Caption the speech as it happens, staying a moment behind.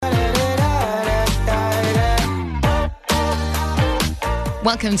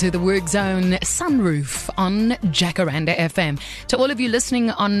Welcome to the Workzone Sunroof on Jacaranda FM. To all of you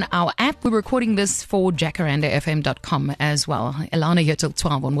listening on our app, we're recording this for jacarandafm.com as well. Elana here till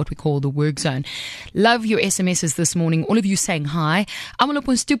 12 on what we call the Workzone. Love your SMS's this morning. All of you saying hi. Almal op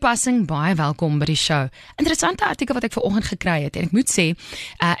ons toepassing, baie welkom by die show. Interessante artikel wat ek vanoggend gekry het en ek moet sê,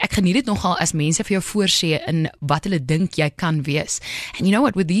 ek geniet dit nogal as mense vir jou voorsê in wat hulle dink jy kan wees. And you know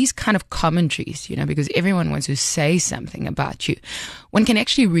what, with these kind of commentaries, because everyone wants to say something about you, one can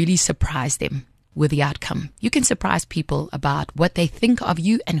actually really surprise them with the outcome. You can surprise people about what they think of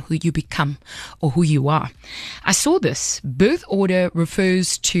you and who you become or who you are. I saw this. Birth order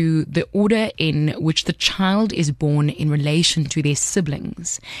refers to the order in which the child is born in relation to their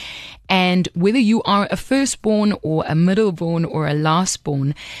siblings. And whether you are a firstborn or a middleborn or a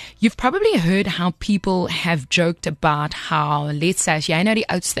lastborn, you've probably heard how people have joked about how, let's say, as jy nou die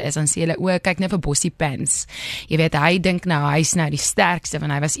oudste is, dan sê hulle, kyk net vir bossy pants. Jy weet, hy dink nou, hy is nou die sterkste,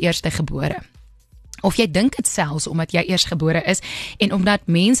 want hy was eerste gebore. Of jy dink het selfs omdat jy eers gebore is en omdat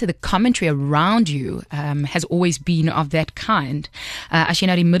mense, the commentary around you has always been of that kind. As jy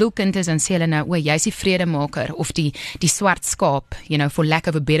nou die middelkind is, dan sê hulle nou, jy is die vredemaker of die swart skaap, for lack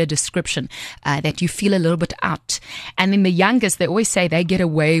of a better description, that you feel a little bit out. And then the youngest, they always say they get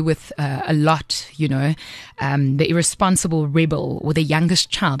away with a lot, the irresponsible rebel or the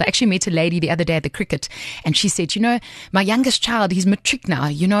youngest child. I actually met a lady the other day at the cricket and she said, my youngest child, he's matric now,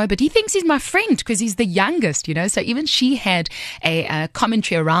 but he thinks he's my friend because he's the youngest, so even she had a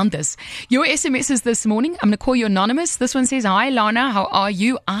commentary around this. Your SMSs this morning, I'm going to call you anonymous. This one says, hi Lana, how are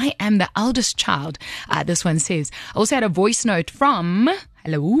you? I am the eldest child. This one says, I also had a voice note from,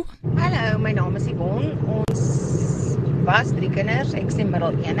 hallo. Hallo, my naam is Yvonne. Ons was 3 kinders, ek is die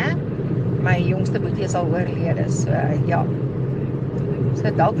middel ene. My jongste boetie is al oorlede, so ja.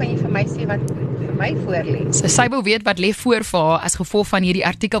 So dalk kan jy vir my sê wat vir my voorlê. So sy wil weet wat lê voor vir haar as gevolg van hierdie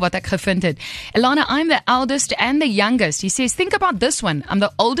artikel wat ek gevind het. Elana, I'm the eldest and the youngest. He says, think about this one. I'm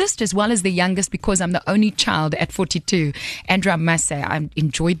the oldest as well as the youngest because I'm the only child at 42. Andrew, I must say, I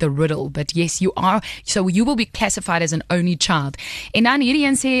enjoyed the riddle, but yes, you are. So you will be classified as an only child. En dan hierdie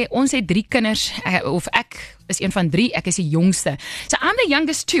een sê, ons het 3 kinders, of ek is een van 3, ek is die jongste. So I'm the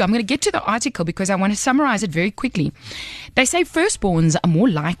youngest too. I'm going to get to the article because I want to summarize it very quickly. They say firstborns are more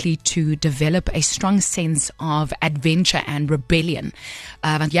likely to develop a strong sense of adventure and rebellion.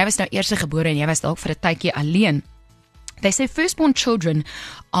 Want jy was nou eerste gebore en jy was dalk vir 'n tydjie alleen. They say firstborn children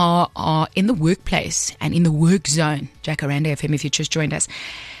are in the workplace and in the work zone. Jacaranda FM, if you just joined us.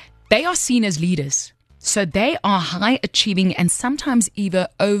 They are seen as leaders. So they are high achieving and sometimes even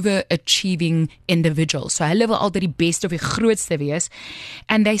overachieving individuals. So hulle wil altyd die beste of die grootste wees.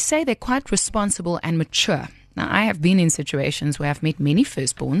 And they say they're quite responsible and mature. Now, I have been in situations where I've met many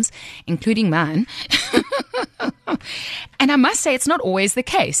firstborns, including mine. And I must say it's not always the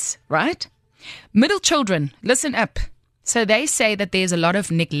case, right? Middle children, listen up. So they say that there's a lot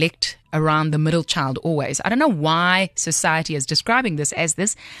of neglect around the middle child always. I don't know why society is describing this as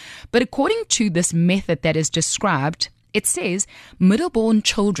this, but according to this method that is described, it says middleborn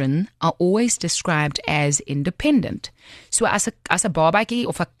children are always described as independent. So as a babatjie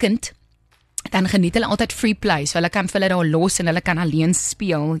of a kind, dan geniet hulle altyd free play, so hulle kan vir hulle daar los en hulle kan alleen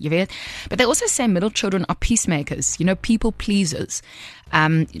speel, jy weet. But they also say middle children are peacemakers, people pleasers.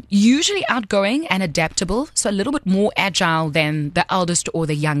 Usually outgoing and adaptable, so a little bit more agile than the eldest or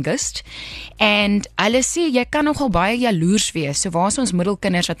the youngest. And hulle sê, jy kan nogal baie jaloers wees, so waar is ons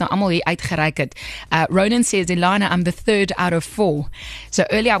middelkinders wat nou allemaal hier uitgereik het. Ronan says, Elana, I'm the 3rd out of 4. So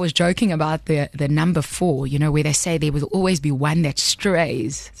earlier I was joking about the number 4, where they say there will always be one that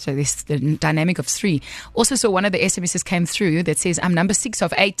strays. So there's the dynamic of 3. Also, so one of the SMSs came through that says, I'm number 6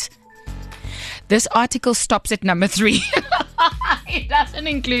 of 8. This article stops at number 3. It doesn't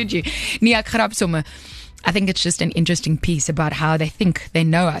include you. Nee, ek grap somme. I think it's just an interesting piece about how they think they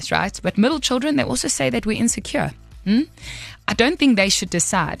know us, right? But middle children, they also say that we're insecure. I don't think they should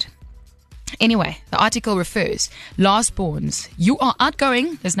decide. Anyway, the article refers, lastborns, you are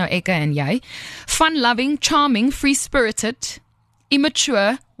outgoing, there's no eka and jy, fun-loving, charming, free-spirited,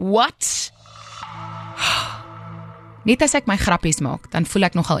 immature, what? Net as ek my grappies maak, dan voel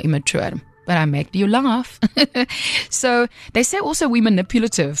ek nogal immature. But I make you laugh. So they say also we're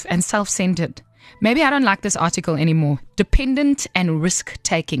manipulative and self-centered. Maybe I don't like this article anymore. Dependent and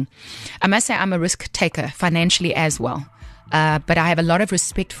risk-taking. I must say I'm a risk-taker financially as well. But I have a lot of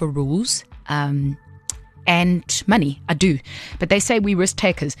respect for rules and money. I do. But they say we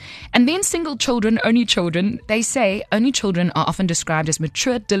risk-takers. And then single children, only children. They say only children are often described as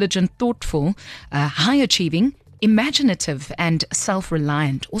mature, diligent, thoughtful, high-achieving, imaginative and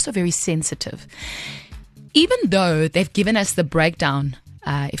self-reliant, also very sensitive. Even though they've given us the breakdown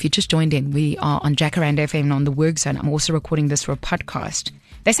If you just joined in, we are on Jacaranda FM on the Workzone. I'm also recording this for a podcast.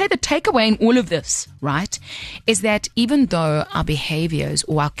 They say the takeaway in all of this, right, is that even though our behaviors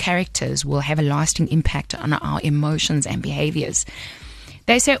or our characters will have a lasting impact on our emotions and behaviors,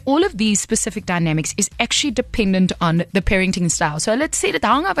 they say all of these specific dynamics is actually dependent on the parenting style. So let's say dat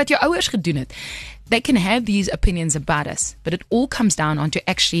hang af wat jou ouers gedoen het. They can have these opinions about us, but it all comes down onto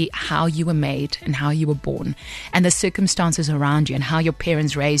actually how you were made and how you were born and the circumstances around you and how your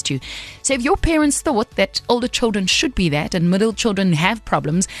parents raised you. So if your parents thought that older children should be that and middle children have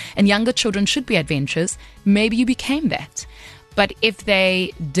problems and younger children should be adventurous, maybe you became that. But if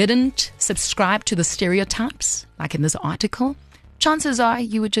they didn't subscribe to the stereotypes, like in this article, chances are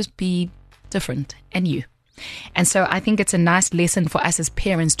you would just be different and you. And so I think it's a nice lesson for us as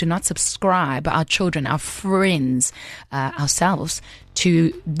parents to not subscribe our children, our friends, ourselves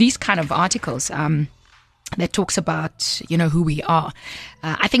to these kind of articles that talks about, who we are.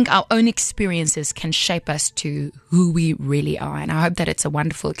 I think our own experiences can shape us to who we really are. And I hope that it's a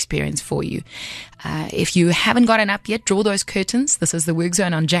wonderful experience for you. If you haven't gotten up yet, draw those curtains. This is the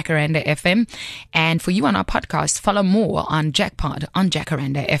Workzone on Jacaranda FM. And for you on our podcast, follow more on Jackpod on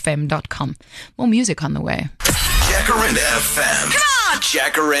jacarandafm.com. More music on the way. Jacaranda FM. Come on!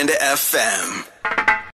 Jacaranda FM.